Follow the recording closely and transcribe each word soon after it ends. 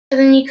And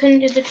then you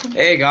couldn't do the.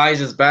 Hey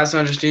guys, it's Bass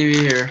Hunters TV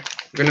here.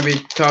 We're gonna be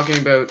talking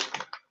about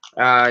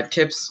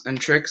tips and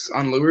tricks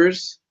on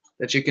lures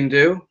that you can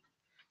do.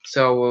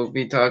 So we'll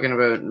be talking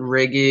about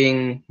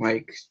rigging,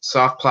 like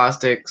soft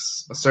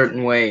plastics, a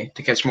certain way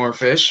to catch more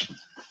fish.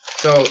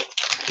 So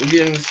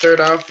we're gonna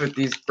start off with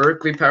these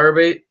Berkley Power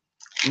Bait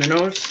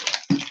minnows.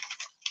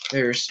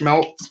 They're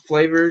smelt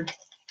flavored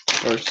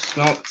or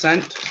smelt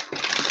scent.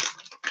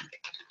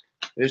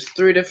 There's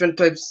 3 different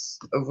types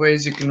of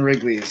ways you can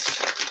rig these.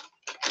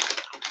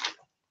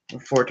 Or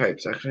 4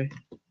 types actually.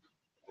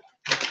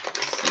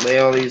 Lay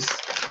all these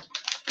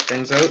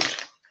things out.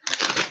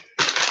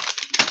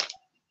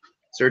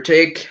 So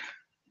take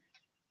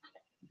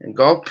and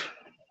gulp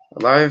a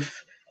live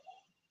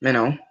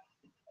minnow.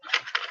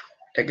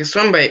 Take a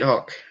swim bait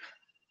hook.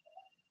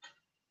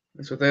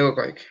 That's what they look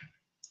like.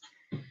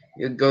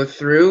 You go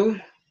through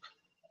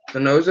the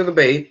nose of the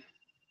bait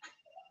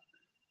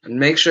and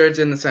make sure it's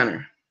in the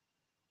center.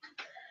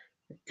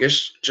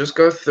 Just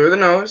go through the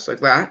nose like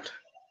that,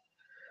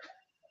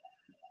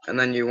 and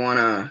then you want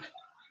to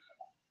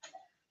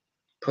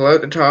pull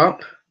out the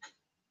top,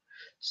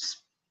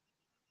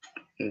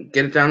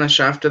 get it down the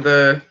shaft of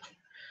the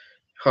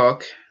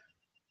hook,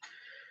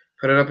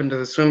 put it up into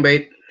the swim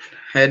bait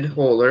head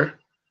holder.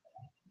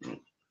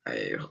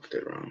 I hooked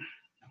it wrong.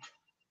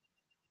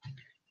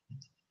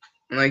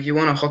 And like you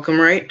want to hook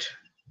them right.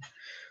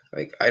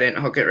 Like I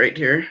didn't hook it right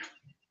here.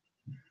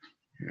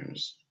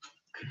 Just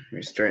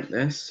restart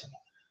this.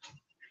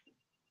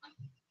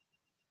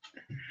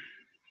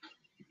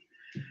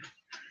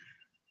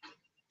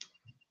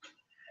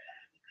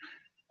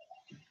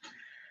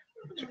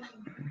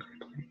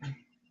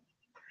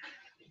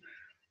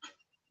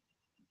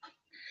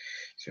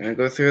 So you're gonna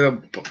go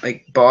through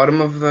the bottom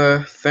of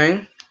the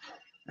thing,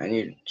 and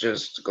you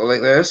just go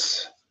like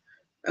this,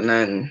 and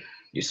then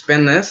you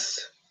spin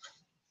this,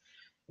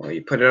 or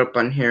you put it up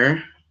on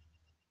here,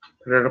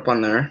 put it up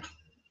on there,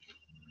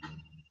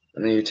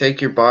 and then you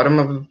take your bottom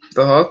of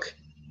the hook,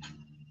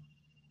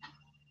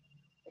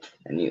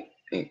 and you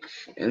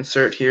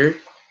insert here.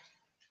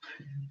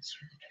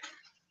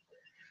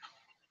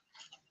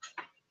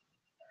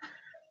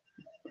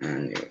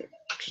 And you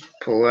just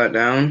pull that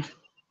down,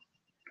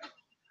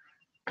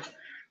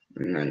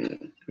 and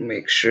then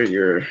make sure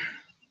you're,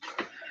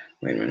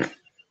 wait a minute,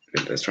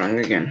 did this wrong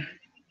again.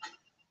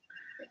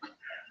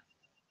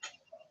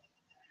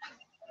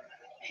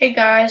 Hey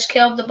guys,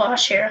 Caleb the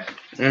Boss here.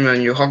 And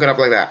then you hook it up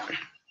like that.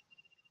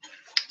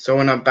 So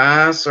when a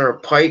bass or a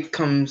pike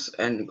comes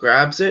and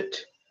grabs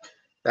it,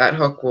 that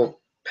hook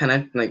will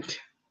penetrate, like,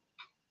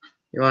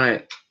 you want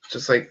it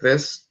just like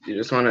this, you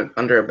just want it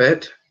under a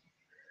bit,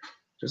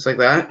 just like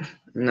that,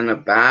 and then a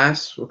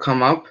bass will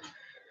come up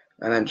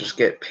and then just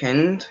get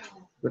pinned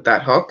with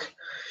that hook.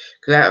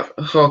 That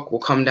hook will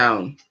come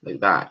down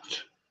like that,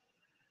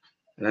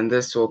 and then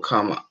this will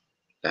come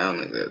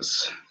down like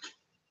this,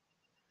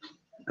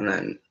 and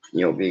then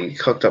you'll be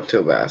hooked up to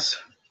a bass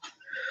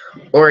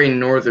or a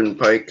northern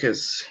pike,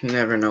 because you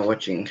never know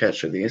what you can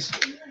catch with these.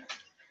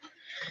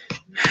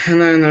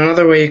 And then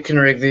another way you can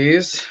rig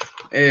these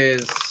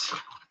is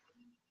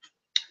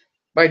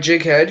by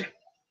jig head.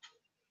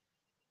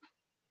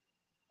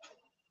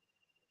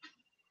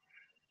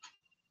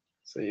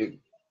 So you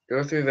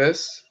go through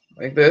this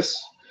like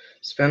this,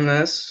 spin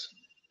this,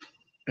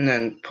 and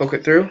then poke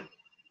it through,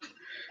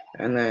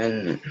 and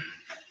then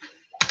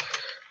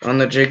on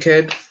the jig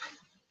head,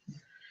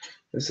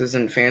 this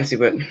isn't fancy,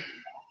 but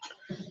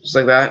just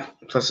like that,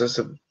 plus it's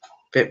a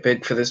bit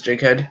big for this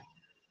jig head.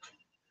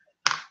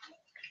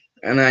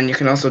 And then you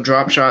can also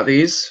drop shot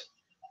these.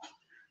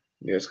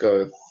 You just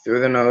go through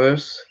the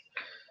nose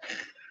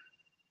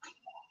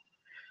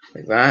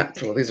like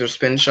that. Well, these are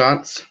spin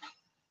shots.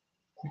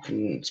 You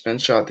can spin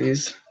shot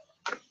these,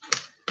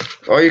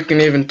 or you can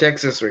even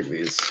Texas rig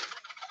these.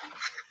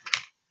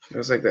 It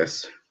goes like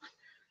this.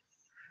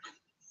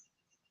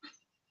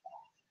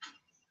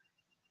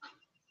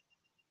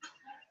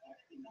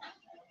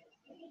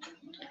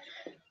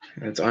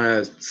 It's on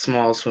a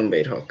small swim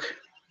bait hook.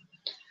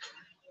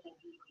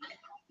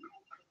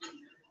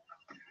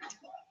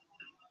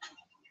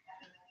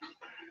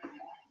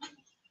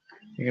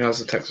 You can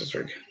also Texas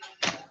rig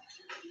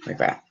like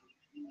that.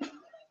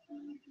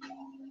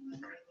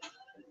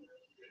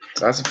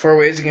 So that's the 4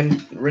 ways you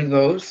can rig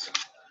those.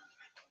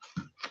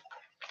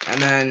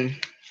 And then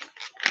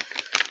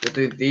we'll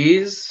do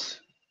these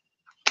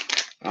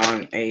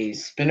on a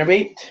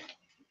spinnerbait.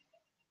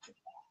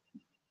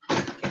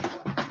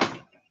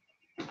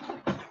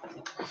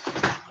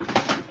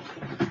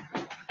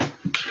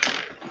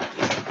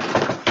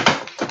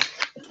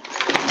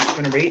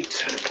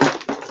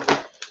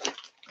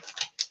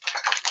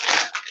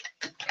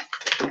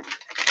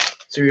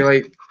 So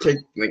you take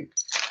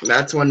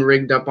that's one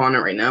rigged up on it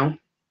right now.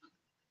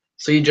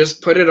 So you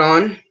just put it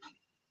on,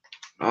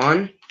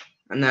 and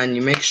then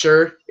you make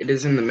sure it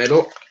is in the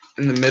middle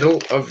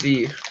of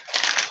the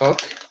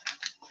hook,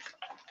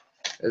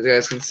 as you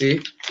guys can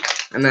see,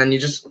 and then you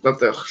just let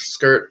the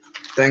skirt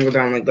dangle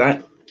down like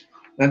that.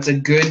 That's a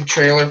good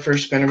trailer for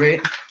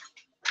spinnerbait.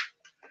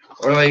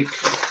 Or like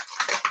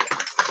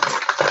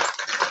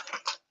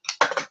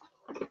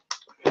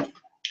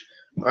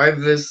I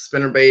have this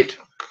spinnerbait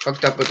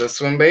hooked up with a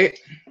swim bait.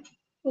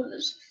 Oh,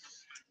 this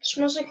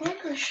smells like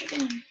licorice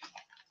again.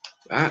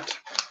 That.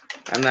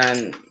 And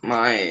then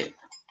my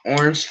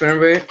orange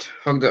spinnerbait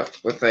hooked up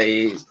with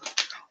a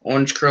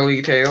orange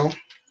curly tail.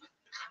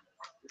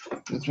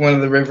 It's one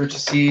of the River to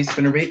Sea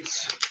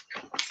spinnerbaits.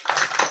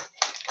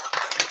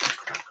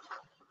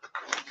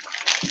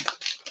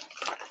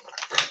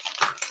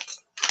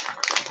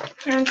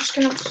 I'm just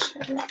gonna.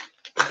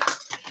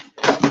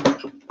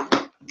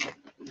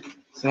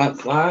 So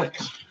that's that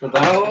for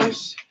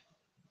those.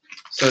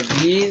 So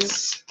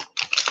these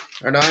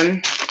are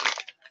done.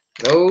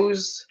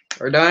 Those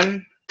are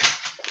done.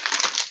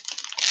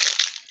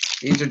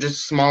 These are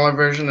just smaller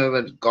version of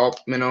the Gulp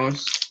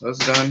minnows. Those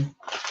done.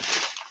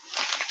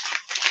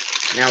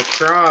 Now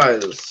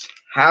craws,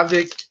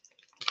 Havoc,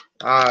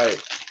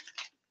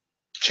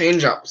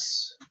 change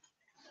ups,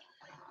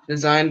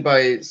 designed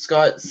by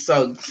Scott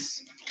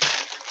Suggs.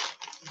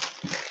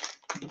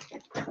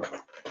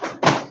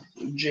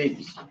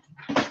 Jigs.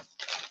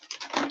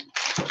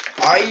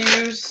 I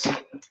use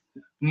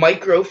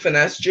micro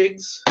finesse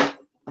jigs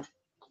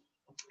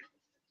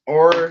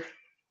or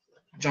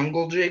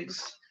jungle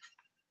jigs.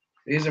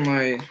 These are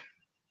my.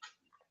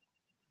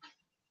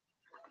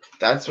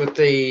 That's what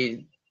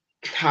they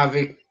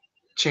Havoc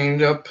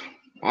chained up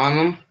on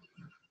them.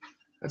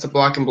 That's a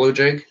black and blue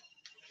jig.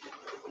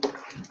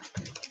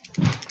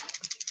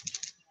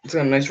 It's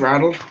got a nice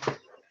rattle.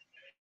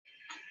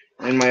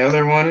 And my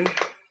other one,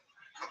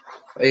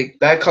 like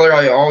that color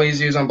I always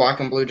use on black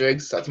and blue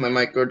jigs. That's my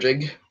micro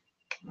jig.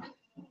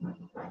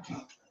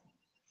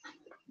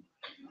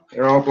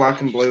 They're all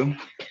black and blue.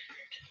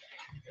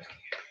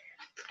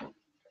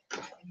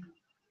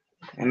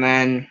 And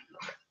then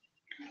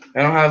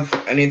I don't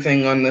have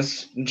anything on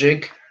this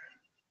jig.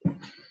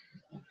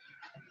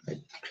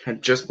 I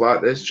just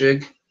bought this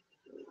jig.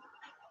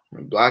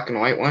 A black and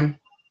white one.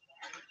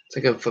 It's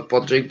like a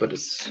football jig, but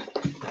it's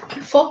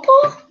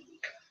Football?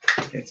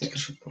 like a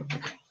football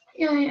jig.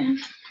 Yeah.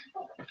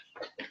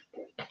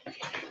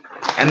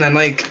 And then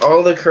like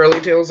all the curly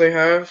tails I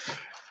have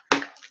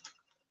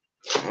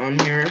on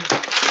here.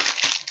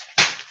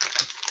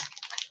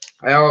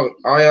 I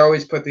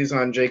always put these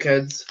on jig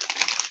heads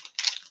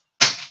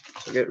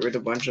to get rid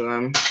of a bunch of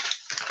them.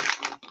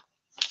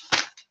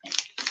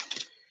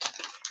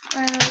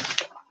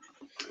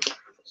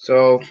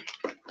 So,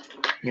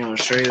 I'll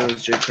show you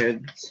those jig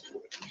heads.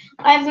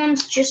 I have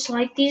ones just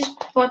like these,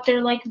 but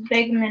they're like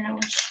big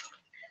minnows.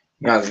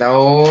 Got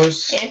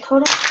those.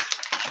 Dakota?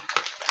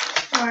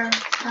 Or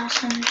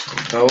last one?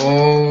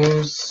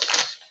 Those.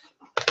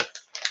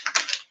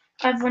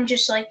 I have one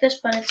just like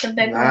this, but it's a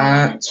big one.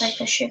 And it's like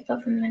the shape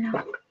of a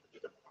minnow.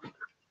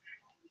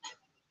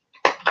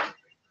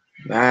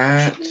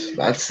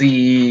 That's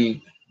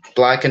the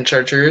black and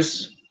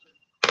chartreuse.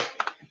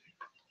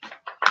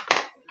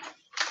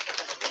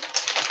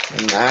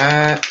 And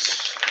that.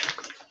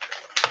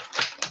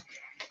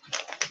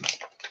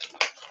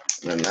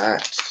 And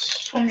that.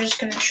 I'm just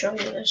gonna show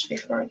you this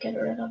before I get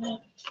rid of it.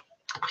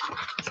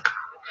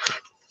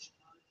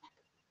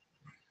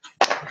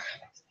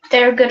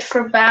 They're good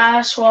for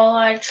bass,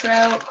 walleye,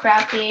 trout,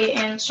 crappie,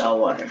 and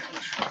saltwater.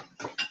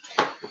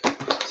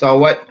 So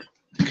what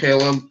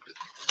Caleb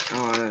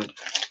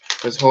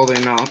was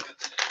holding up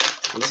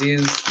is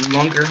these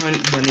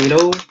Lunkerhunt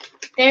Bonito.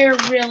 They're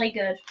really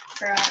good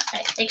for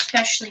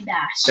especially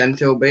bass.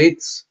 Dentil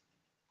baits.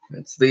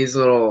 It's these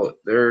little.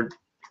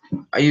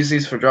 I use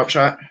these for drop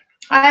shot.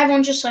 I have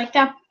one just like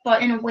that,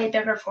 but in a way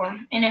bigger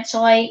form, and it's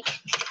like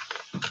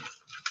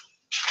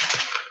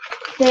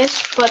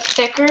this, but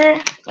thicker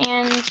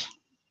and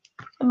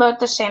about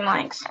the same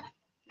length.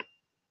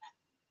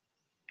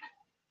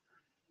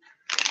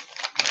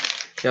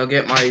 You'll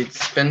get my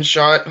spin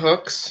shot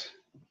hooks,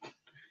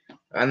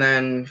 and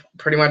then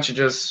pretty much you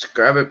just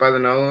grab it by the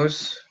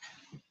nose.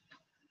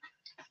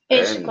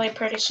 Basically,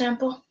 pretty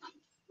simple.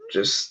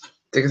 Just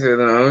stick it through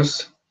the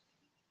nose,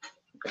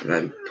 and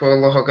then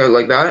pull the hook out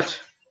like that.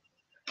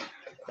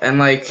 And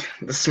like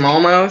the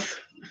smallmouth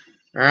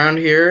around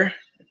here,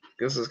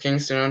 this is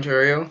Kingston,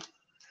 Ontario.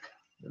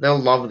 They'll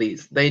love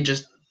these. They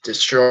just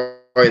destroy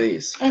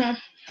these. Mm-hmm.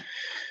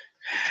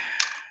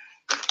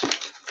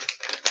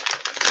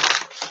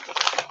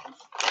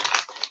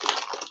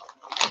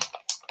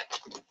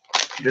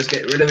 Just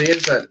get rid of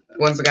these.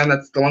 Once again,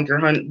 that's the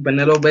Lunkerhunt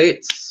Bonito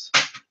baits.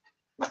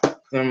 Throw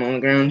them on the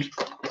ground.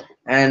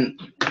 And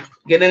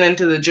getting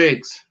into the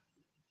jigs.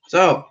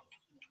 So,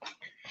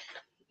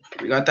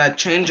 we got that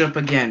change up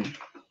again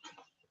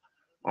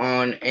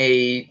on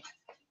a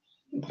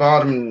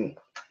bottom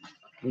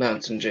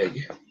mountain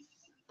jig.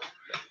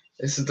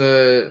 This is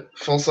the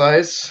full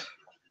size.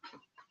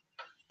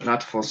 Not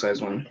the full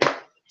size one.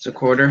 It's a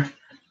quarter.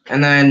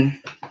 And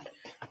then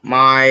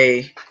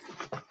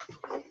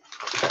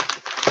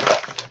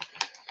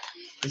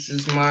this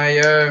is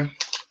my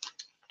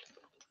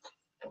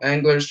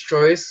Angler's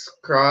Choice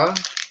craw.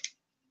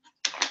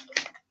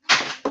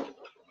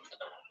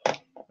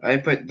 I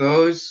put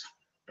those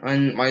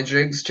on my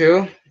jigs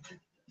too.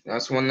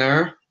 That's one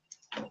there.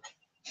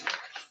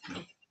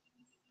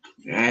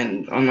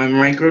 And on my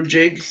micro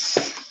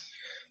jigs,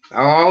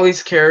 I'll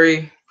always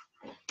carry,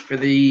 for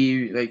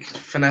the like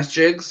finesse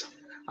jigs,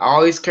 I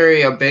always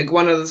carry a big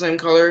one of the same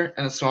color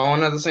and a small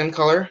one of the same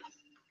color.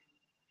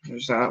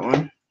 There's that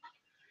one.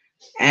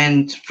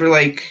 And for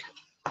like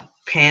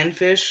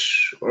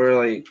panfish or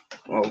like,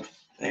 well,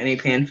 any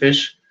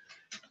panfish,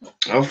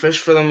 I'll fish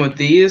for them with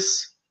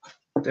these.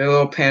 They're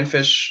little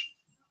panfish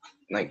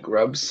like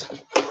grubs.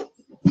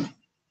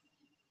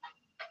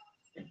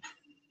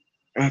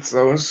 That's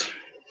those.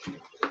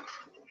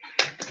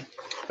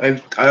 I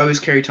always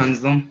carry tons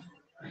of them.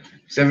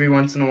 Because every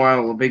once in a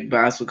while a big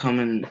bass will come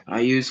and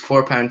I use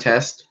 4-pound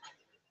test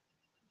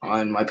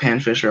on my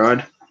panfish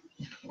rod.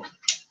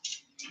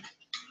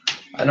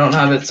 I don't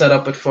have it set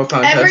up at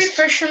 4-pound test. Every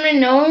fisherman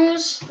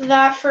knows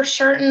that for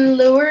certain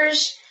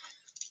lures,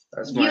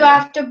 you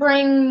have to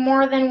bring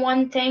more than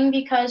one thing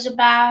because a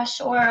bass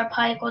or a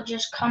pike will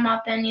just come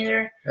up and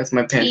either that's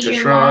my eat panfish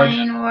your rod.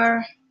 line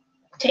or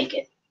take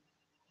it.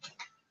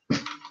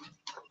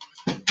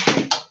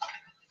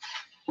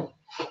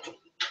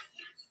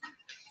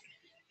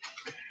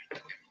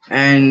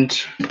 And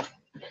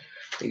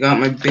I got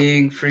my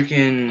big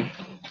freaking,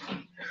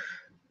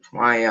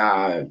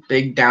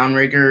 big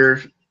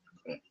downrigger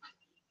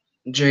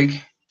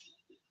jig.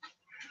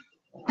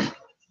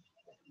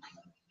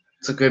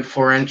 It's a good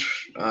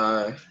 4-inch.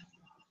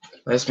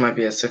 This might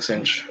be a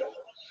 6-inch.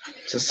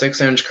 It's a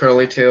 6-inch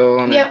curly tail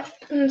on a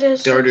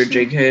darter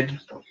jig head.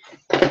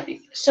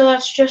 So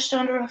that's just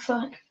under a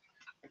foot.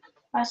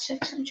 That's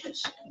 6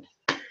 inches.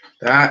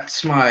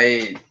 That's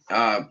my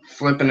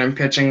flipping and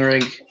pitching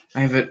rig. I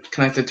have it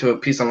connected to a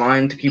piece of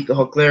line to keep the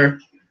hook there.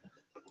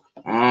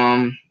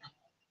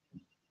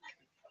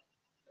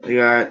 We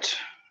got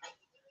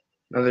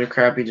another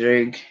crappie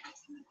jig.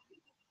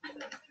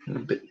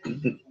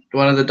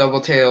 One of the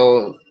double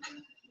tail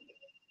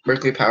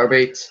Berkley power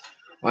baits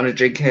on a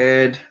jig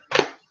head.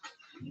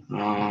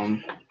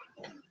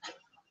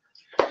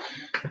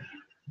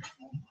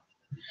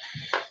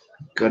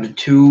 Got a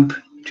tube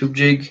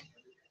jig.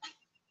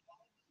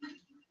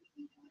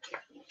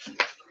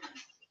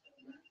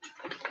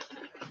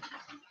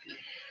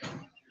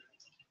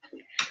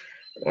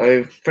 I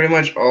have pretty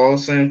much all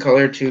same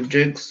color tube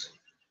jigs.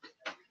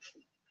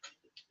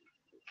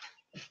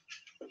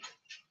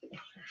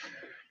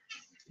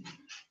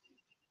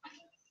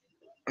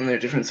 And they're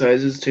different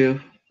sizes too.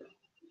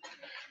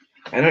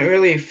 I don't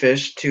really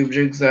fish tube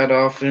jigs that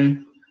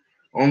often.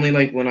 Only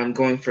like when I'm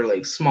going for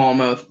like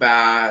smallmouth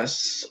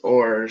bass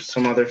or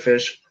some other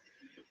fish.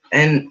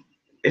 And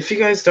if you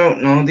guys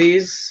don't know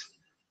these,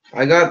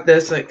 I got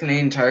this at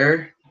Canadian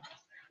Tire.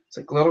 It's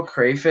like little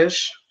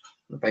crayfish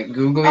with like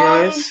googly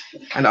eyes.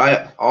 And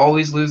I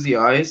always lose the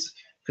eyes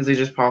because they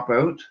just pop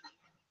out.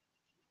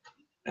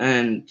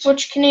 And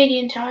which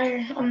Canadian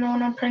Tire? I'm the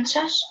one on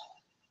Princess?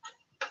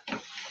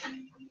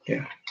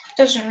 Yeah.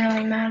 Doesn't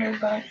really matter,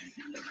 but.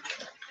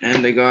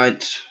 And I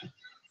got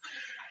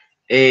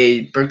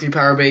a Berkley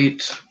power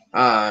bait,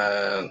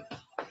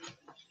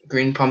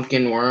 green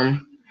pumpkin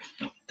worm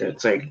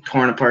that's like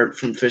torn apart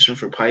from fishing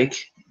for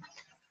pike.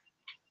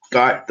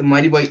 Got the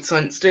Mighty White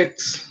Sun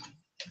sticks.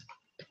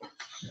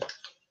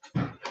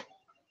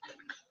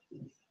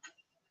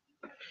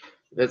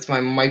 That's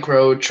my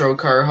micro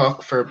trocar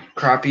hook for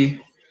crappie.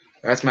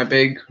 That's my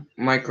big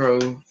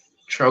micro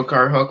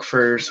trocar hook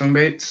for swim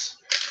baits.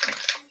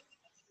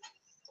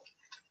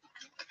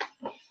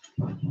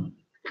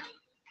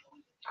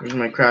 Here's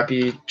my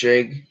crappie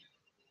jig.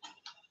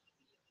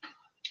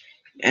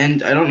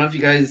 And I don't know if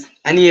you guys,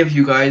 any of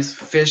you guys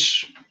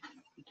fish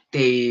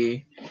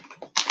I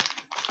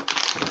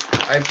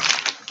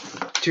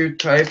have 2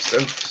 types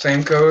of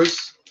Senkos.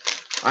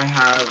 I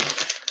have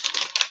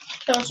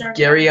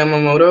Gary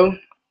Yamamoto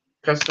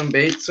custom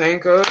bait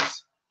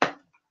Senkos.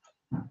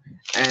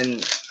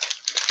 And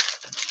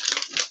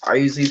I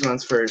use these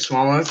ones for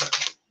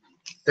smallmouth.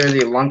 They're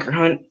the Lunker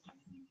Hunt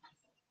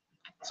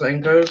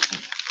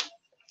Senkos.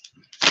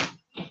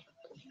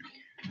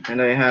 And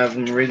I have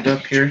them rigged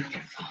up here.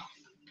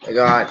 I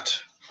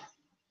got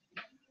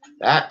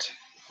that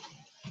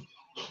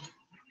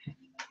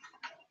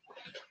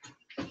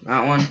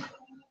one.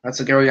 That's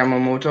a Gary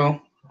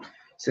Yamamoto.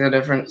 See the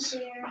difference?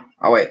 Yeah.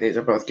 Oh wait, these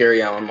are both Gary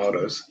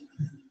Yamamotos.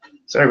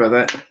 Sorry about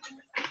that.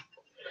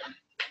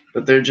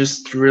 But they're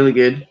just really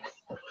good.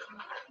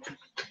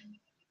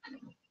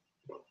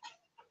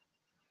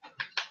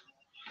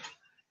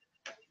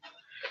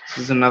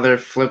 This is another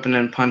flipping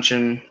and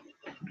punching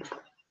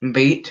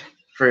bait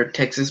for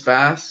Texas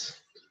bass.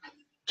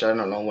 Which I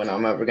don't know when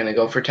I'm ever gonna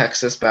go for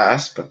Texas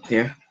bass, but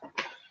yeah,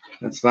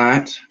 that's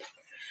that.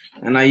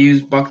 And I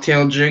use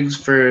bucktail jigs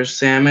for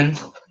salmon,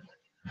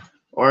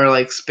 or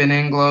like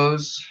spinning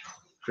glows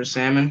for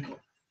salmon.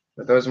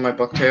 But those are my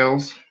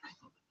bucktails.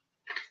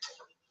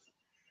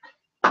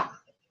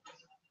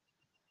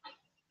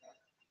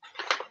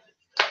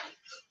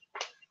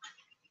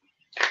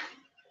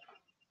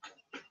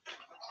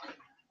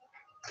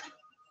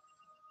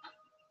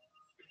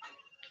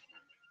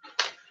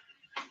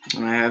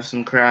 And I have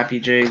some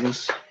crappie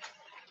jigs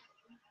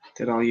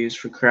that I'll use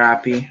for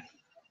crappie.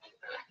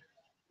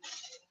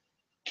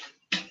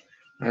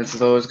 That's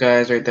those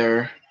guys right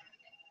there.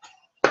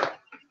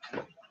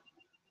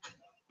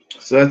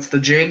 So that's the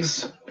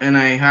jigs, and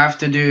I have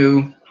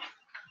to,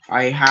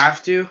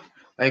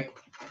 like,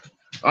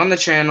 on the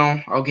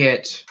channel, I'll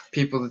get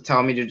people to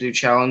tell me to do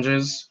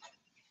challenges,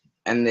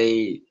 and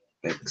they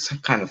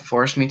kind of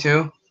force me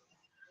to.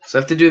 So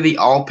I have to do the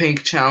all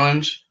pink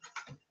challenge.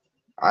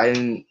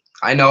 I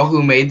know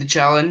who made the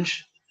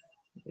challenge.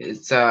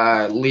 It's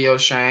Leo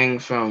Shang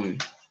from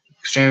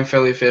Extreme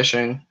Philly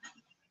Fishing.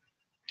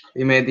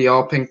 He made the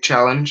all pink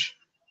challenge.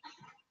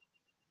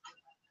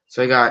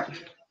 So I got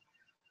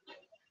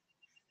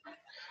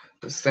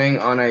this thing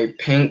on a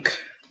pink.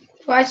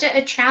 Why is it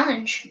a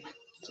challenge?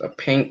 It's a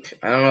pink.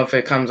 I don't know if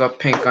it comes up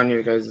pink on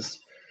your guys'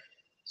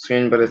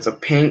 screen, but it's a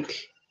pink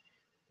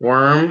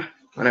worm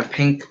on a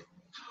pink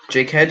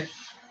jig head.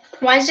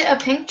 Why is it a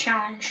pink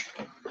challenge?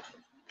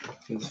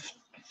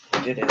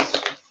 It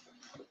is.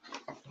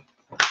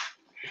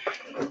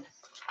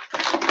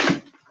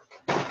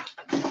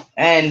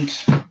 And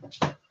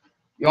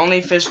you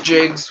only fish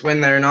jigs when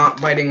they're not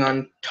biting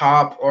on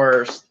top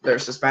or they're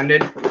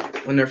suspended.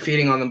 When they're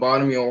feeding on the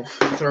bottom, you'll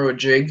throw a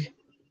jig.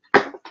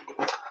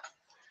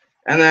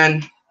 And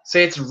then,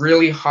 say it's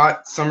really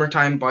hot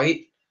summertime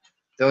bite,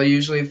 they'll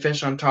usually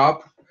fish on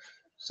top.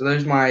 So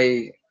there's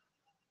my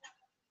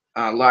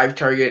live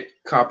target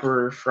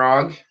copper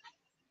frog.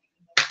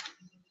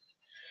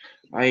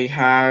 I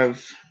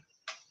have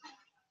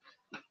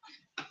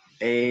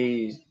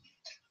a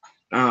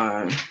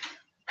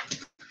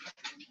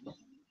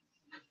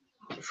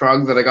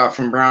frog that I got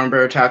from Brown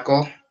Bear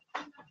Tackle.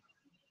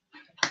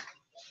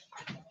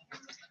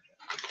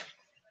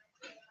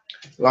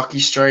 Lucky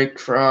Strike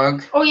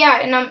frog. Oh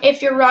yeah, and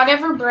if your rod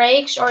ever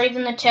breaks or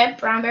even the tip,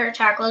 Brown Bear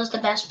Tackle is the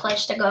best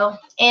place to go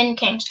in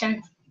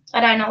Kingston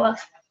that I know of.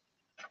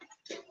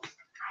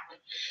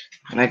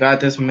 And I got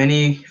this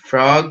mini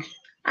frog.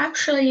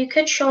 Actually, you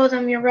could show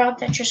them your rod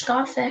that just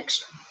got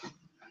fixed.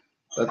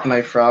 That's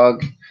my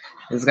frog.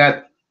 It's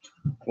got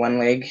one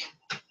leg.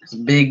 It's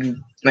big,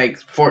 like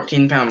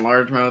 14-pound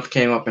largemouth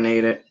came up and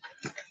ate it.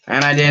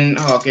 And I didn't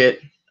hook it,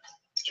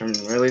 which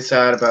I'm really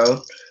sad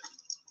about.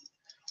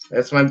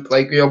 That's my,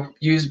 like, you'll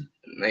use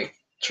like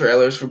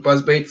trailers for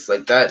buzz baits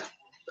like that.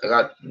 I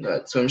got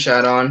that swim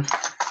shad on.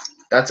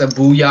 That's a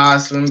Booyah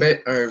swim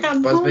bait or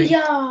buzz bait.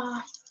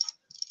 Booyah!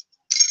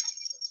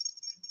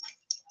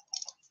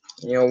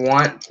 You'll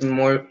want the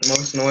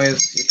most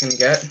noise you can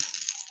get.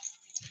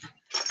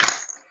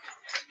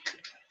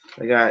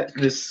 I got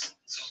this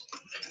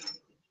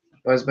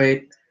buzz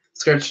bait.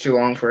 Skirt's too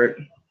long for it.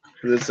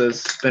 This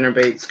is spinner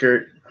bait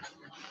skirt.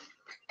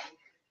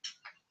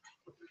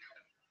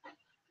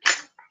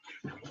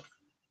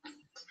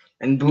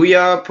 And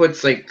Booyah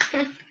puts like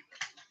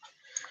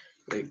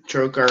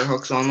trocar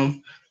hooks on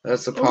them.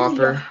 That's a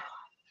popper. Booyah.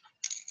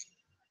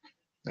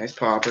 Nice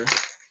popper.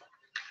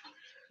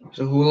 It's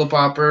a hula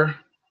popper.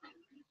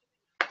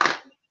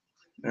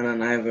 And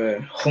then I have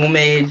a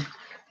homemade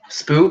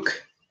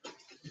spook.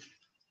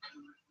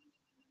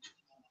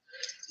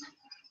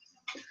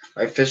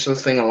 I fish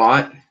this thing a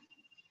lot.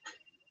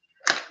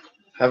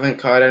 Haven't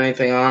caught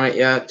anything on it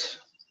yet.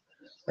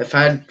 I've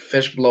had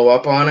fish blow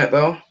up on it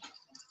though.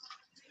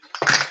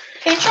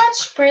 Can you try and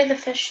spray the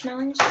fish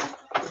smelling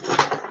stuff?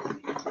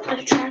 It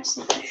attracts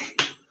the fish.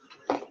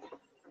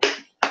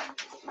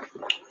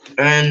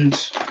 And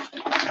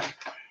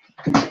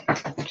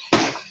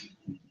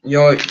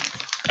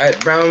at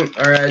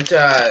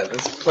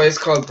this place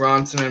called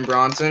Bronson and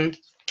Bronson,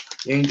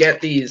 you can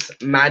get these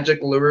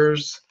magic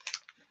lures,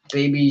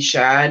 baby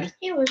shad.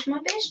 He was my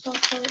baseball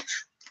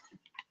coach.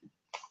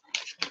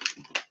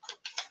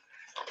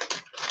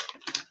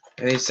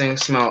 And these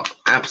things smell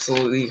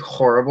absolutely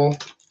horrible.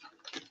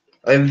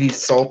 I have the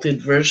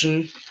salted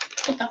version.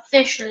 But the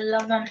fish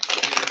love them.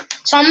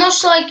 It's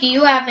almost like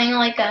you having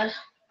like a...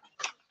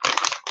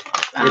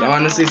 It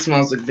honestly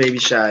smells like baby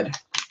shad.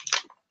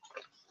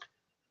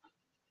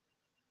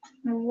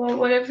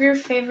 Whatever your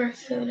favorite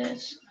food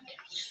is.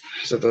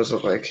 So those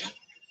look like.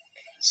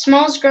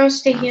 Smells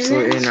gross to humans.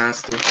 Absolutely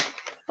nasty.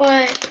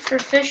 But for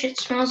fish, it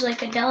smells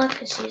like a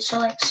delicacy. So,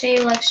 like, say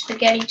you like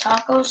spaghetti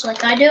tacos,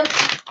 like I do.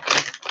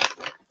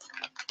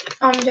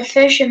 To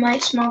fish, it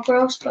might smell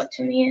gross, but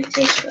to me, it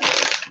tastes good.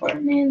 Or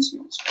a man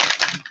smells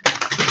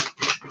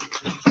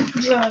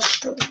good.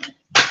 Just good.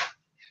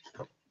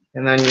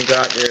 And then you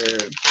got your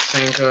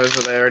Senkos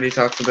that I already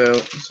talked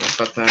about. So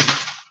fuck them.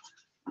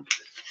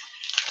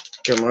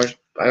 Get more.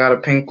 I got a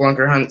pink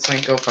Lunker Hunt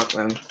Senko. Fuck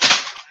them.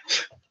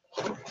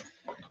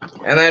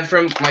 And then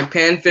from my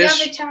panfish. You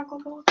have a tackle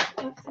box.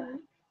 Fuck that.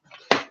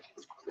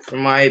 From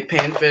my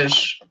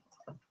panfish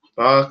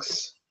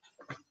box,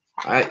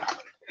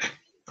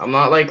 I'm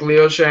not like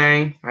Leo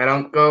Shang. I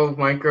don't go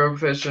micro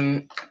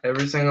fishing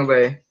every single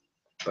day,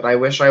 but I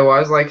wish I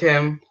was like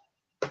him,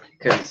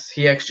 because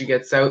he actually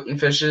gets out and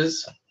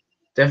fishes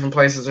different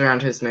places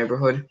around his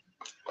neighborhood.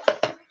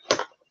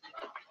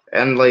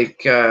 And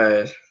like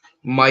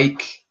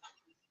Mike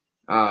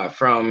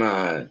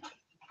from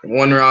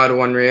One Rod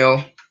One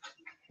Reel.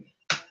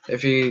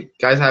 If you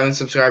guys haven't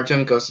subscribed to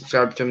him, go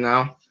subscribe to him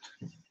now.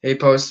 He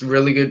posts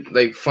really good,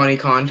 like, funny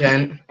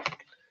content.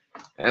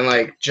 And,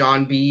 like,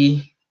 John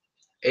B,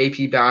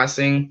 AP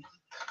Bassing,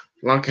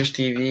 Lunkers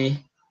TV.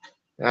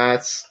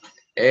 That's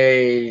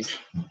a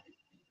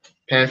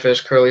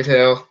panfish curly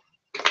tail.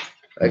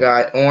 I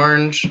got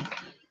orange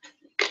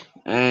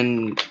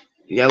and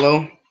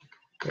yellow,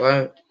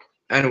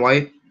 and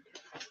white.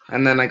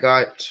 And then I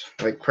got,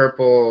 like,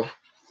 purple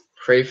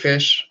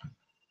crayfish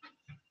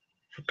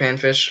for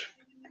panfish.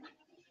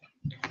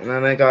 And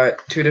then I got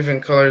 2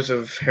 different colors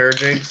of hair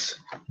jigs.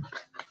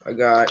 I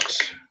got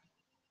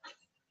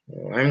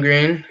lime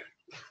green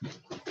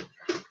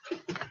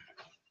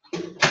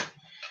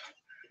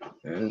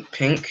and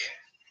pink.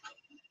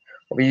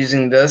 I'll be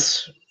using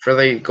this for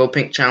the Go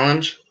Pink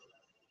challenge.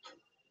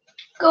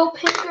 Go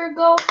pink or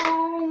go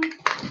home.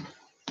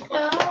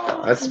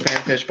 Oh. That's the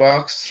panfish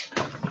box.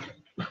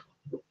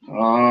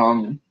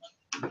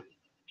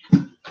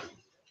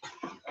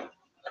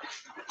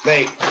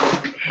 Like,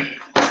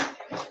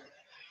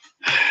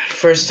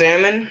 for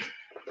salmon,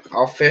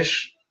 I'll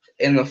fish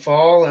in the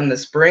fall and the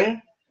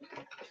spring.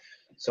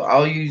 So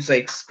I'll use,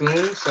 like,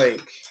 spoons.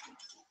 Like,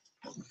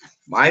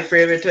 my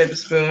favorite type of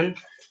spoon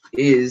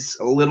is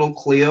a little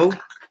Cleo,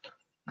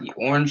 the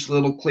orange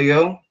little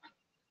Cleo,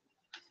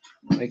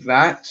 like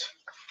that.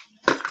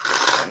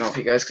 I don't know if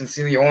you guys can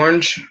see the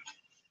orange.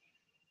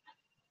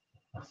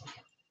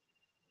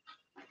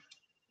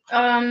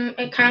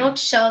 It kind of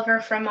looks silver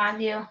from my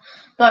view,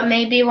 but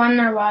maybe when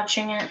they're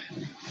watching it.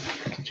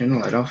 Turn the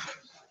light off.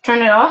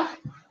 Turn it off?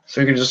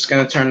 So we're just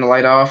gonna turn the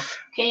light off.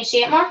 Can you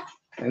see it more?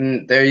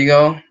 And there you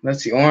go.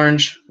 That's the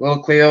orange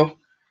little Cleo.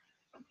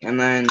 And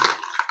then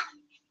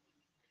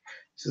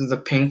this is the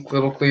pink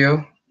little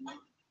Cleo.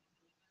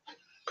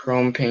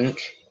 Chrome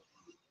pink.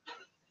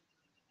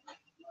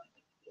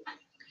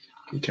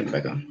 Can you turn it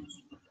back on?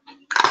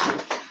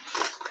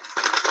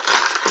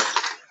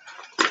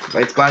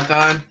 Lights back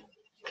on.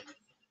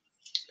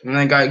 And then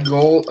I got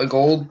a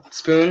gold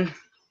spoon.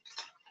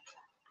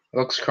 It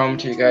looks chrome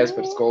to you guys,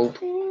 but it's gold.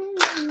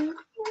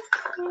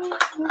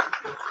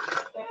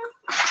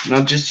 And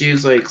I'll just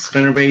use, like,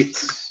 spinner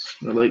baits,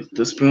 or, like,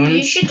 the spoons.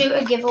 You should do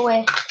a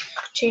giveaway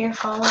to your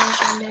followers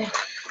one day.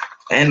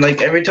 And,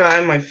 like, every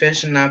time I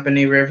fish in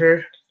Napanee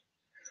River,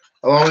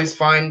 I'll always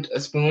find a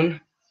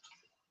spoon.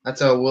 That's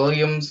a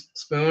Williams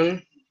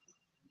spoon.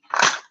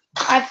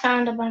 I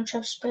found a bunch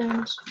of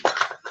spoons.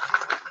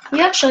 You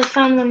actually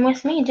found one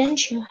with me,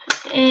 didn't you?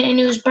 And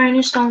it was brand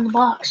new, still in the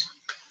box.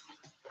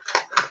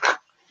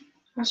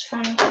 That's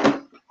funny.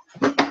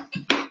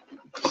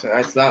 So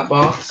that's that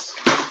box.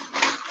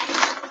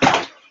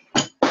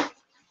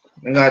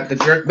 I got the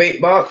jerkbait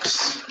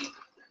box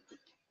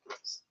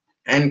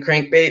and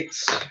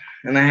crankbaits,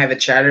 and I have a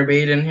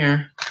chatterbait in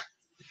here.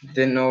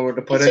 Didn't know where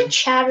to put it. It's a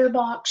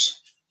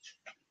chatterbox.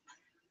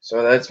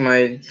 So that's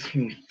my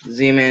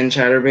Z-Man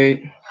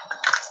chatterbait.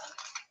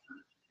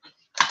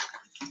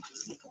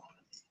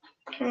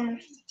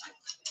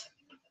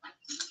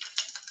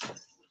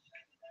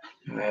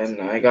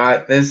 And I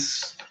got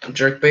this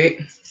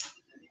jerkbait.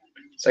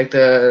 It's like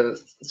a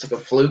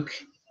fluke.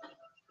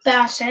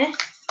 Bass, eh?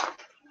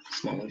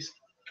 Smallies.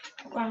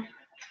 Wow.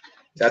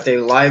 Got the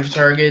Live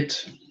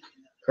Target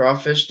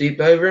crawfish deep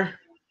diver.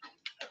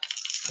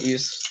 I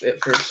use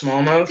it for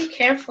smallmouth. Be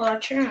careful,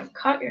 you're gonna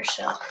cut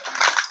yourself.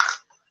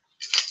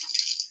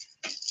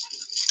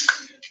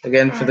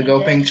 Again, for the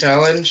Go Pink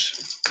challenge.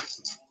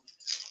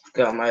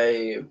 Got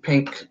my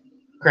pink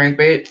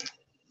crankbait.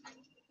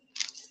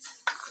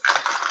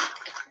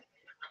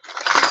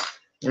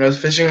 When I was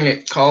fishing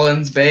at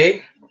Collins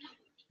Bay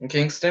in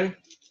Kingston,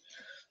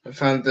 I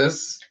found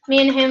this.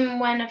 Me and him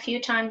went a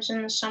few times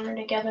in the summer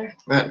together.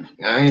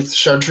 It's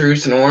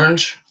chartreuse and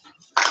orange.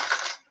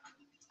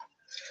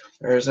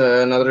 There's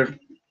another,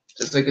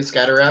 just like a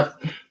scatter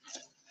wrap.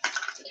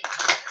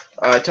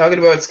 Talking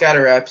about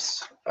scatter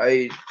wraps,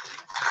 I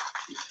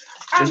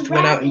just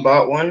went out and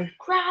bought one.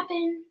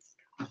 Grabbing.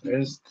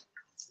 I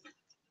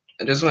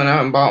just went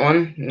out and bought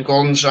one in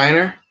Golden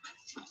Shiner.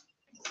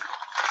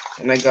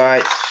 And I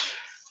got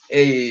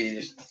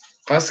a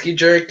Husky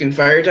Jerk and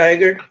Fire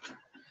Tiger.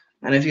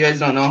 And if you guys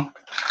don't know,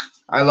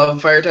 I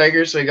love Fire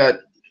Tiger, so I got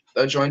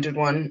a jointed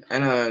one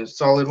and a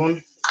solid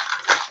one.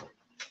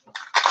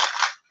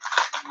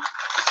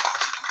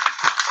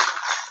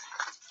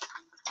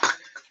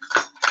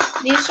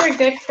 These are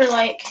good for,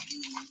 like,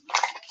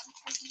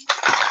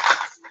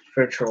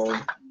 for troll.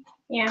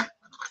 Yeah.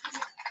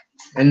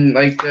 And,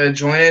 like, the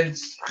jointed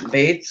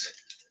baits,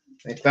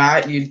 like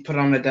that, you'd put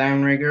on the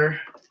downrigger.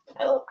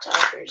 I love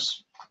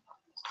tigers.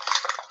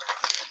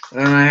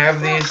 And then I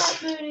have these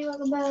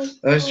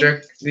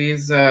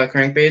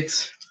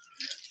crankbaits.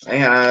 I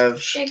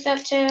have. Shake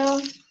that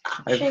tail.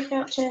 Shake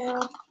that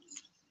tail.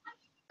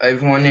 I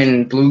have one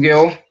in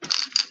bluegill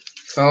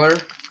color.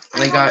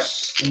 And they got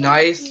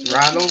nice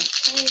rattle.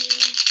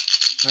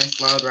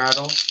 Nice loud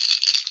rattle.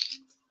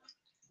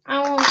 I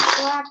won't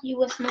slap you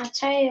with my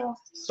tail.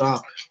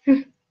 Stop.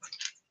 I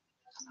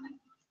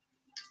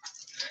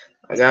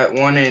got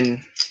one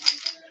in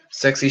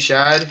Sexy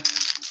Shad.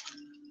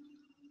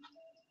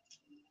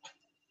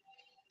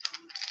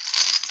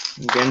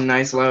 Again,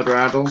 nice loud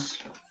rattles.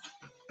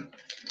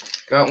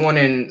 Got one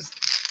in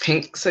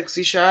pink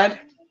sexy shad.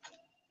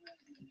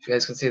 If you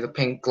guys can see the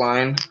pink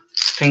line,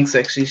 pink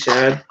sexy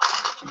shad.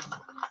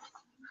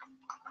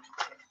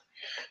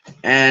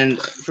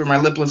 And for my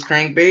lipless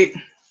crankbait,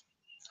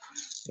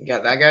 you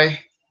got that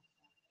guy.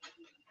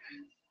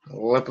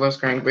 Lipless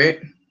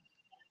crankbait.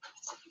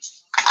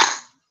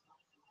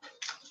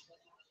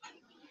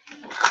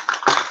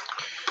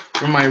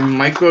 For my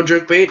micro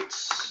jerk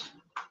baits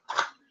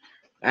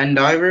and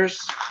divers,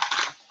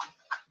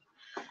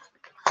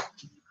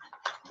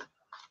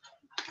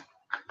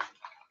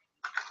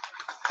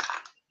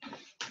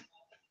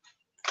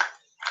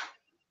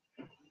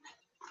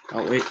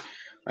 oh wait,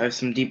 I have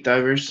some deep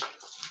divers.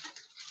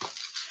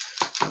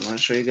 I want to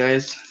show you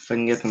guys if I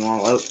can get them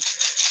all out.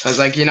 Cause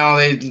like you know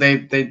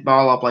they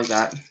ball up like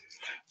that.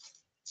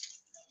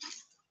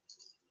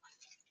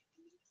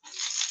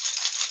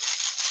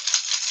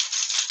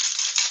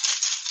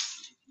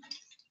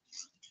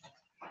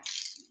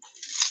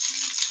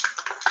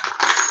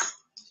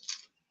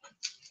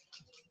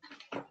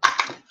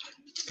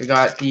 We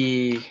got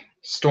the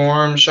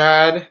Storm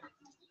Shad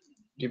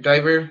deep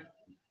diver.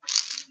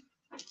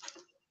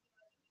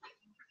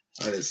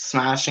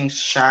 Smashing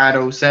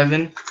Shad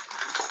 07.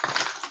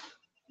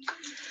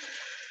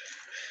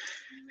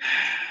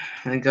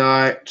 I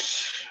got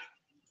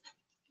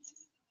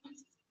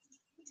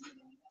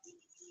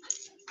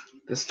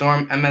the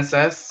Storm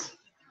MSS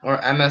or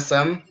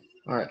MSM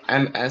or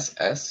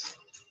MSS.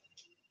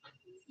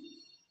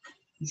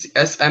 It's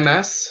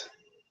SMS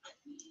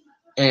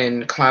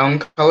in clown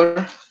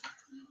color.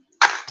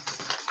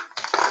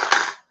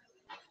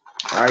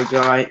 I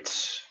got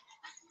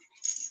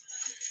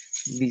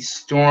the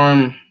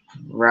Storm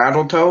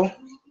Rattletoe.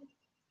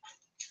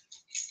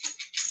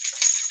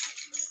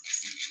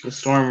 The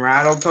Storm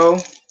Rattletoe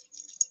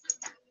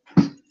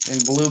in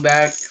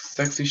blueback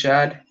sexy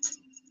shad.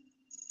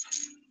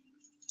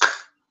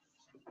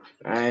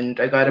 And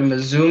I got a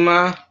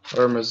Mazuma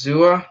or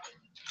Mazua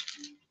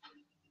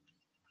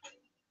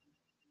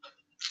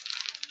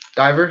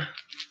diver.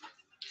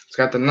 It's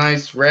got the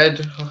nice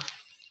red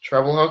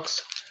treble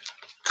hooks.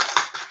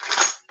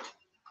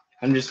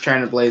 I'm just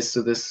trying to blaze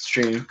through this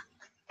stream.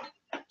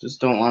 Just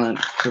don't want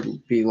it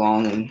to be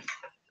long. And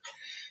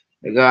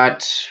I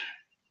got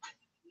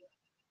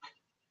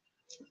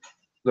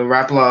the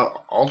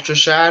Rapala Ultra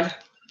Shad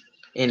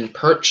in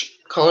perch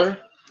color.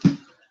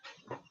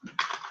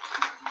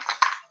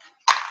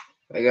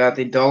 I got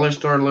the dollar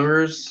store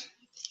lures.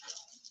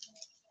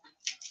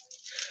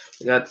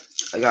 I got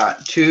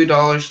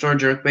 $2 store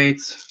jerk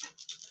baits.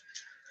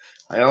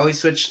 I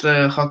always switch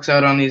the hooks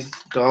out on these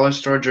dollar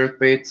store jerk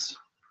baits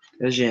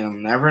because you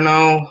never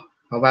know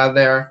how bad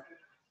they are.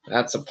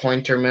 That's a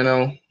pointer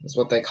minnow, is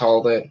what they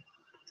called it.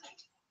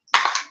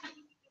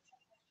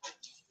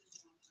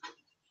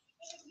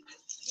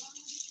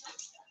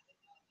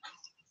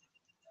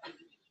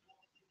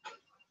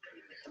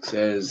 It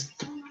says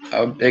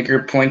a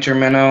bigger pointer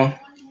minnow.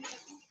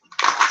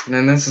 And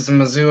then this is a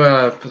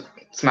Mazua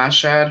Smash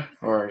Shad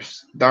or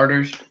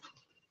darters.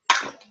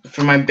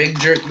 For my big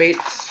jerk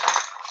baits,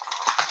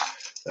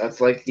 that's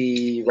like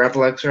the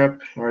Rapala X-Rep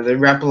or the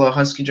Rapala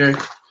Husky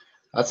Jerk.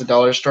 That's a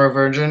dollar store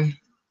version.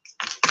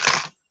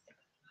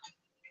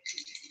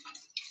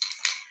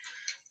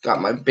 Got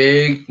my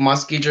big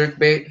musky jerk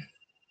bait.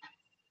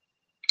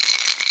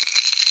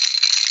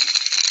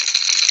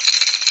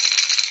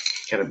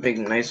 Got a big,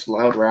 nice,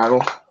 loud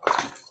rattle.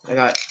 I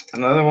got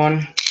another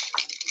one.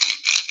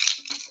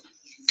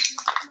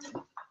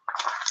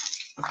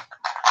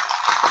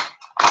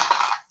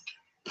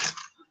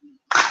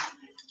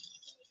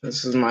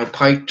 This is my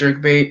pike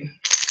jerk bait.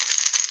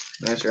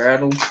 Nice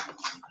rattle.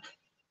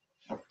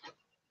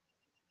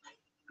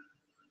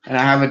 And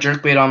I have a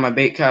jerk bait on my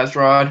bait cast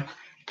rod.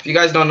 If you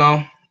guys don't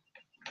know,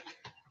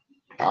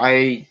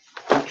 I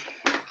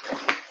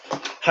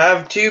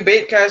have 2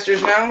 bait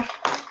casters now.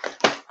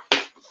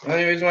 The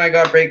only reason why I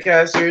got bait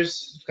casters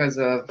is because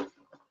of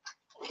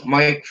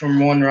Mike from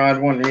One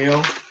Rod, One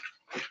Reel.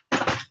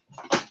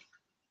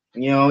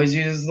 He always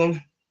uses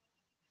them.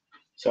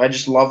 So I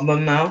just love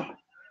them now.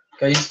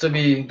 I used to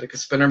be like a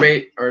spinner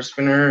bait or a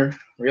spinner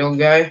reel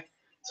guy.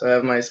 So I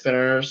have my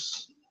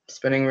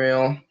spinning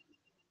reel.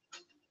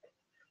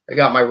 I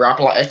got my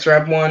Rapala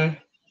X-Rap one.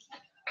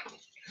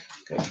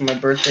 Got it for my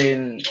birthday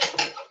in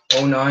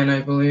 09,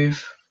 I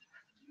believe.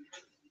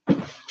 So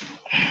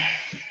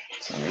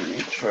let me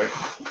reach for it.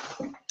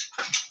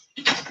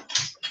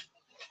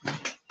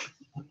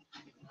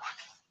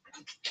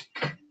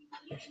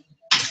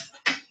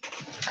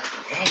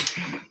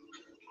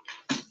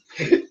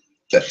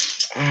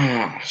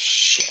 Oh,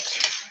 shit.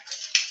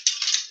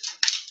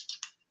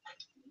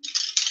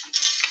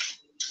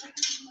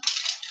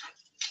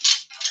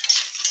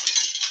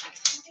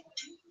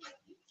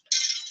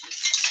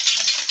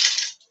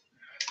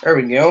 There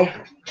we go.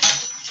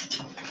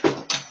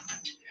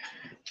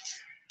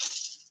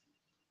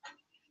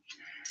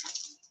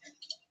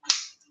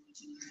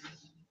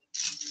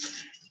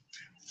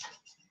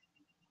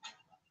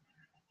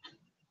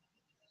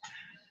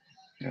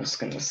 I'm just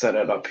gonna set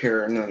it up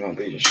here and then I'll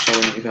be just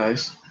showing you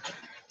guys.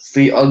 It's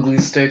the Ugly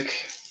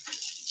Stick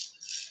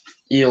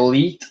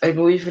Elite, I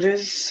believe it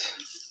is.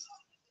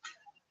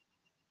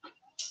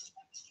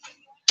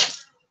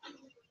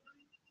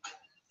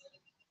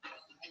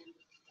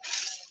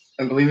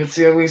 I believe it's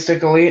the Ugly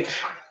Stick Elite.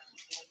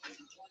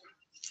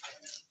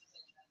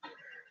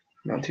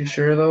 Not too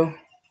sure though.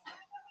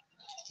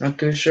 Not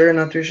too sure,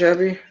 not too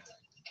shabby.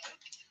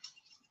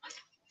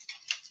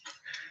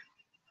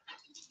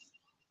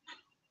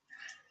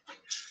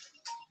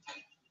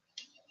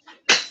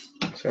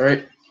 It's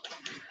alright.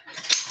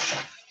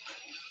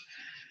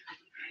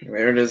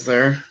 There it is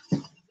there.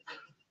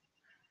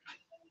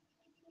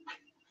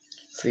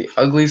 It's the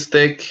Ugly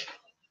Stick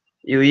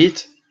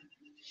Elite.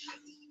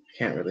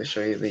 Can't really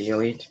show you the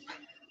Elite,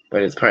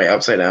 but it's probably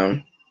upside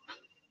down.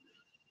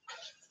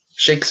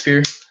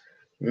 Shakespeare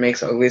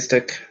makes Ugly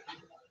Stick.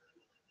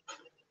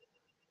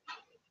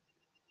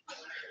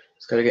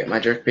 Just gotta get my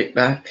jerkbait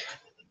back.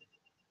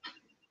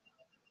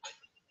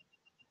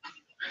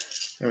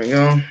 There we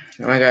go.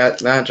 Now I got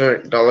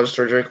that dollar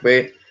store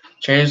jerkbait.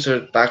 Changed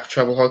the back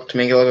treble hook to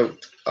make it look like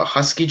a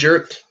husky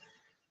jerk.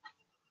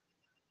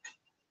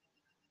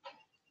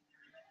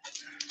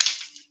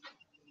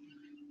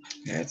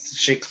 Yeah, it's the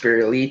Shakespeare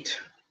Elite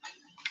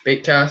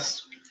bait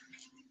cast.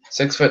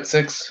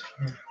 6'6".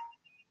 I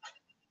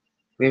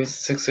believe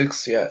it's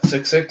 6'6". Yeah,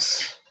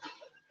 6'6".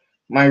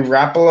 My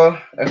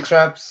Rapala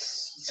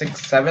X-Traps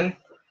 6'7".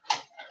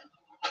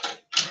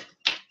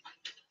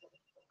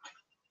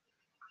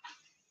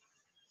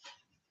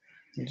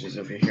 Which is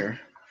over here.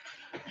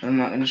 I'm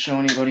not gonna show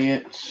anybody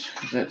it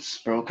because it's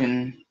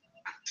broken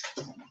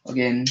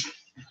again.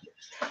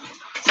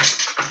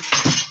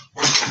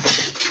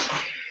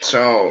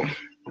 So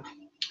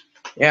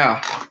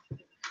yeah,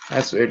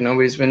 that's weird.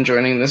 Nobody's been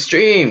joining the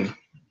stream.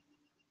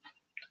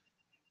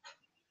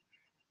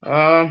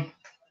 Now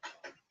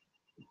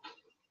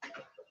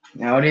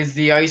it is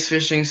the ice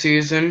fishing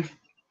season,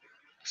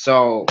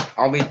 so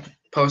I'll be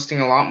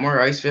posting a lot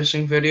more ice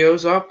fishing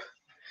videos up.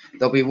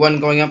 There'll be one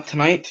going up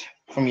tonight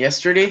from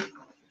yesterday.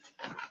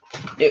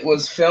 It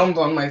was filmed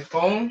on my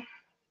phone,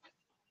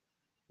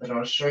 but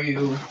I'll show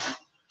you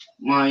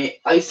my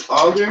ice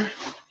auger.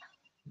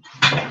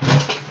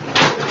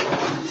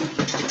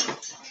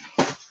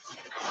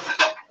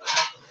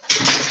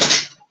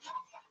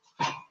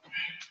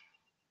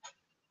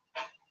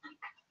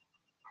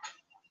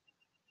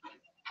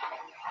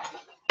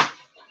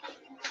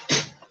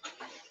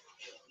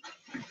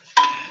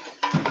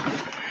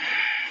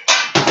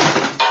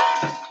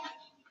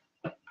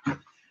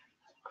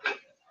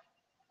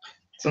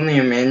 It's only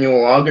a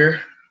manual auger.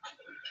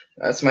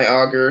 That's my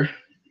auger.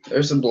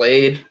 There's a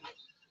blade.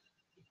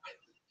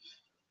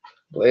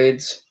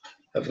 Blades.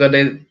 I've got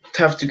to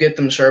have to get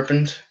them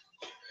sharpened.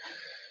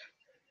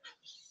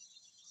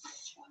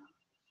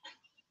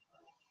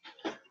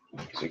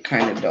 They're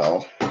kind of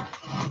dull,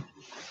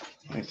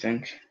 I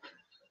think.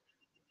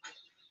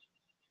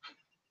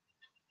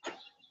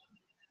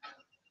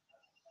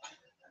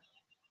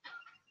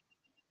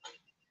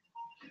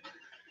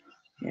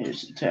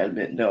 Here's a tad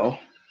bit dull.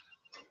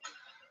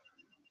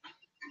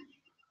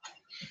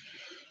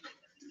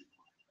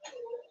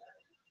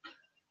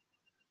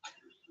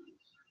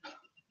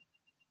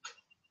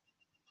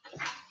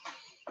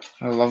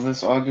 I love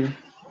this auger.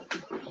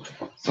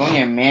 It's only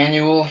a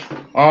manual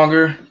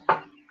auger.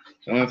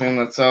 It's the only thing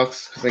that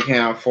sucks because I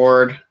can't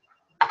afford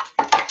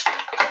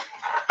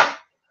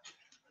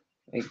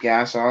a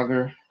gas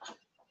auger.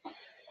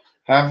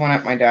 I have one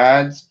at my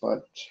dad's,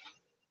 but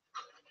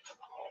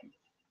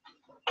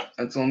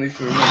that's only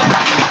for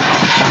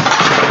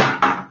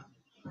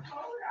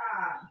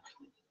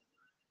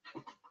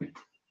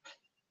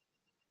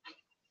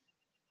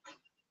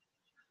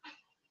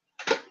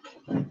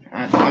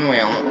one way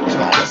I'll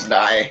almost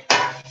die.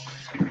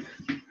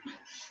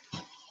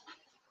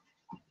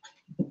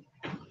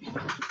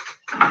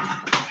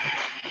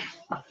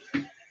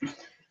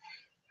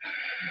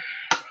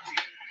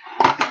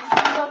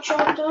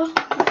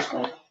 That's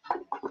good.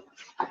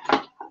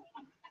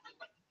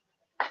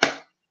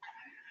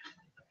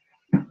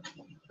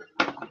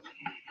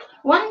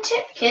 One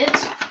tip,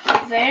 kids,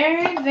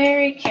 very,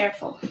 very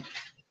careful.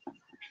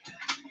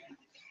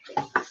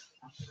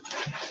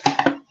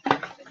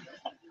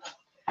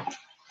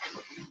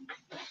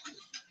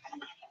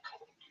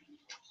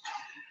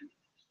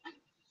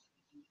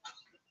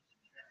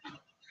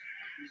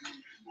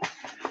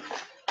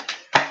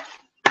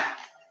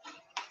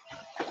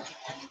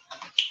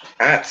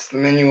 That's the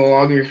manual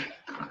auger.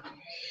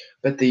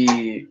 But the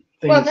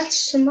thing Well, that's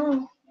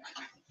small.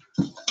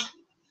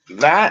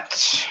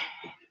 That.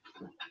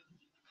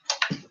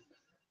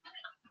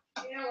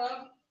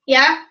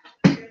 Yeah?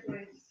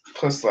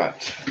 Plus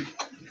that.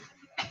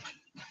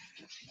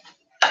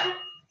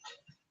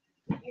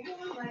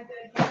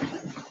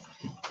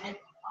 And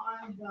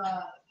on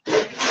the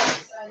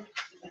side,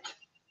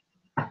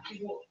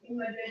 in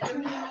my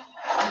bedroom, on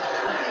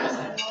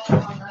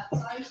that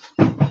side,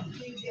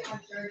 you get my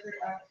charger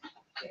out,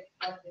 get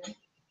plugged in.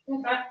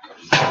 Okay.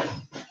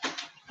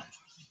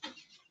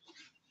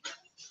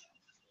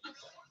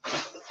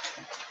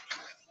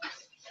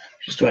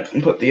 Just went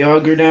and put the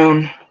auger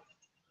down.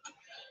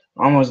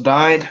 Almost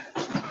died.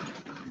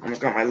 Almost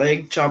got my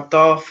leg chopped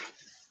off.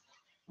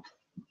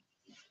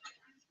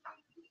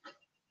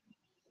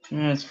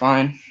 Yeah, it's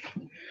fine.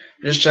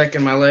 Just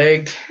checking my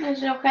leg.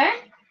 Is it okay?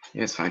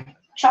 Yeah, it's fine.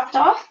 Chopped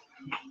off?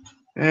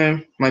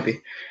 Might be.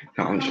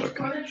 No, I'm joking.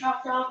 Quarter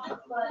chopped off the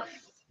foot.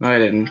 No, I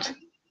didn't. I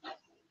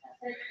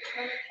said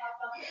quarter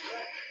chopped off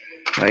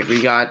the foot. Like,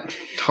 we got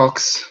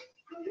hooks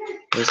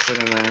listed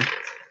in there.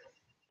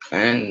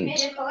 And,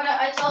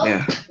 I told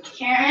yeah.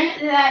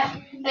 Karen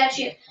that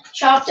she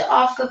chopped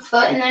off the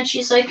foot, and then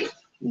she's like,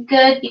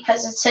 good,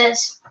 because it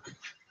says.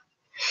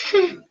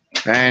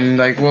 And,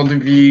 like, we'll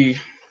be.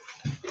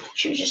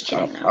 She was just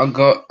kidding.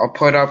 Though. I'll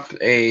put up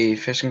a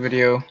fishing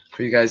video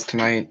for you guys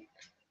tonight.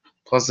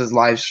 Plus this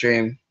live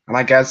stream. And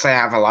I guess I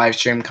have a live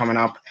stream coming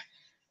up.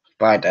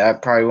 But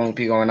that probably won't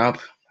be going up.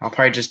 I'll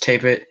probably just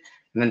tape it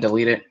and then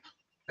delete it.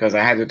 Because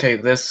I had to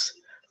tape this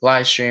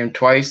live stream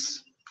twice.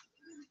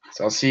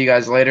 So I'll see you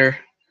guys later.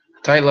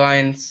 Tight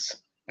lines,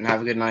 and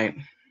have a good night.